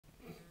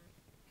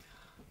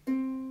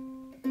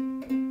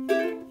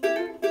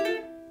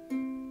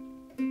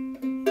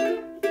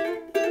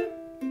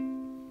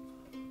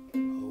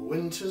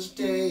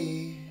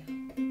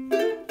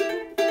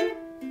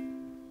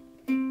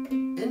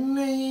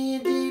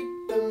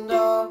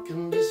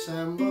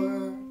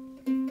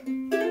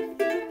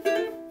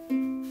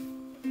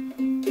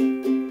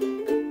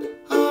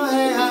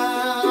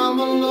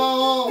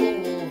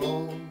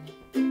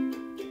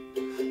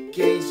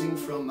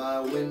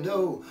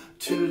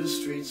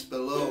distance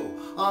below,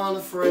 on a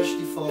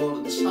freshly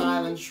fallen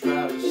silent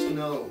shroud of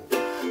snow.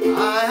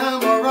 I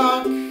am a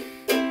rock,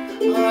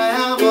 I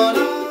am an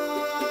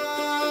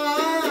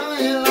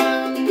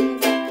island.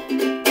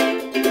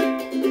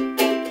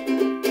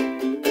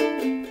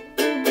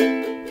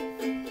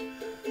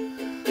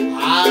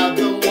 I've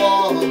built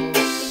walls,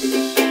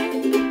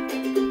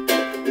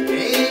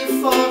 a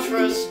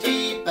fortress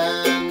deep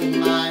and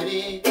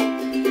mighty,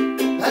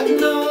 that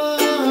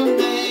none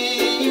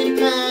may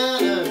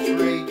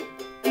penetrate.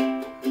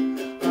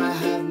 I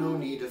have no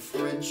need of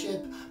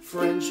friendship,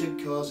 friendship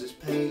causes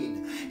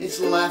pain. It's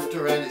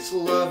laughter and it's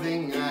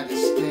loving I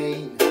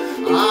disdain.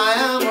 I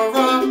am a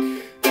rock,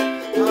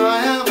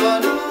 I am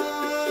an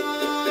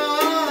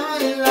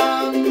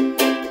island.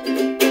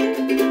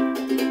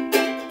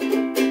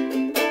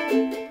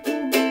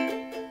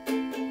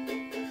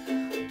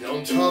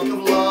 Don't talk of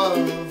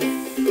love,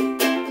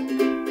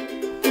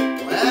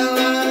 well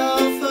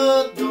I've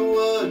heard the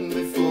word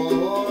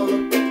before.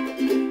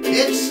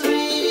 It's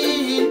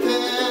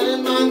sleeping in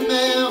my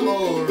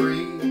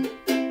memory.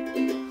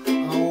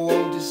 I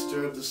won't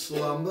disturb the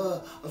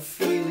slumber of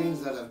feelings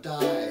that have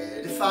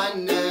died. If I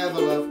never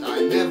loved, I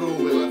never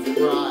will have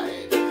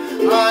cried.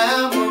 I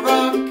am a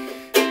rock,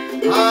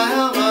 I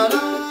am an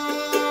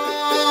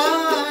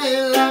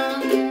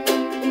island.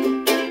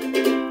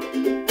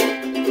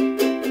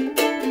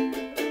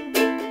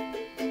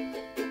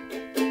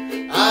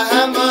 I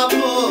have my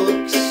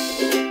books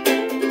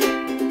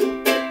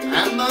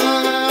and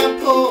my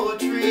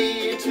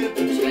poetry to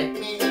protect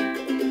me.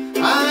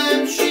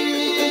 I'm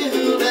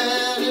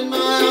shielded in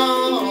my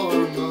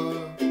armor,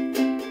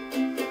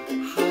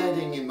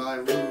 hiding in my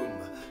room,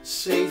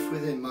 safe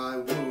within my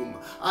womb.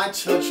 I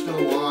touch no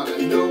one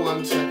and no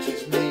one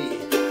touches me.